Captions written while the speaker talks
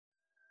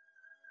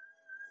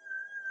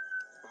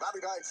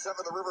99.7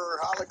 The River,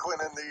 Harlequin,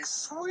 and the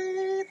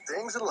sweet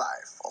things in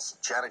life. Also,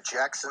 Janet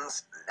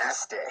Jackson's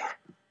Nasty.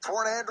 It's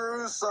Warren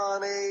Andrews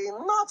on a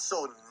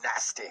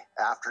not-so-nasty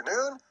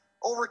afternoon.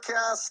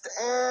 Overcast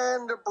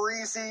and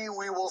breezy.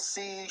 We will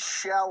see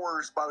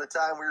showers by the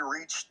time we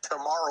reach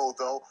tomorrow,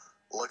 though.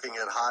 Looking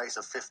at highs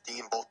of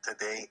 15 both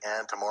today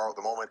and tomorrow. At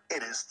the moment,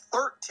 it is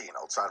 13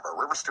 outside of our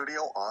river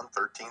studio on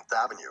 13th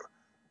Avenue.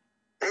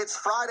 It's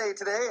Friday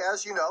today,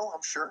 as you know,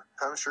 I'm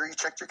sure you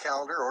checked your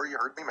calendar or you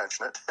heard me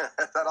mention it.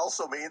 That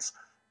also means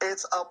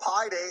it's a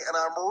pie day, and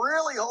I'm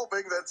really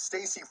hoping that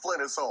Stacey Flinn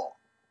is home.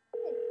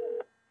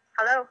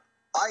 Hello.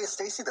 Hi, is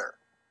Stacey there?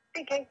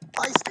 Speaking.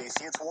 Hi,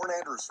 Stacey. It's Warren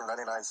Andrews from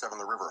 99.7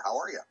 The River. How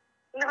are you?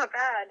 Not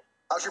bad.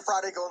 How's your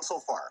Friday going so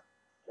far?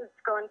 It's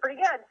going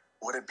pretty good.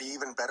 Would it be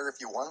even better if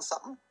you won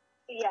something?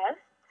 Yes.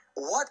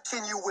 What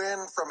can you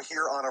win from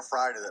here on a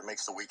Friday that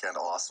makes the weekend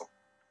awesome?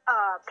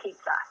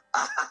 Pizza.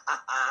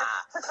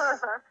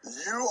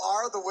 You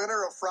are the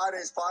winner of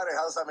Friday's Pie Day.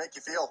 How does that make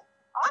you feel?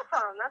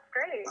 Awesome. That's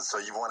great. So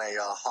you won a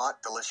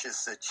hot,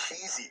 delicious,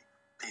 cheesy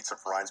pizza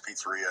from Ryan's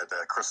Pizzeria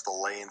at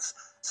Crystal Lanes.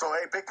 So,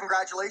 hey, big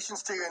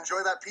congratulations to you.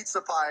 Enjoy that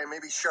pizza pie and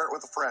maybe share it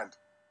with a friend.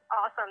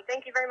 Awesome.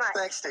 Thank you very much.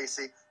 Thanks,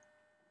 Stacey.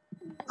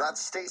 That's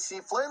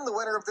Stacey Flinn, the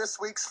winner of this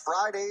week's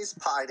Friday's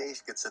Pie Day.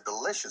 She gets a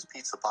delicious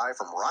pizza pie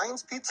from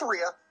Ryan's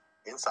Pizzeria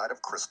inside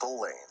of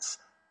Crystal Lanes.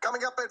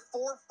 Coming up at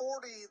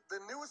 4:40, the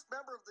newest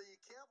member of the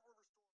Camp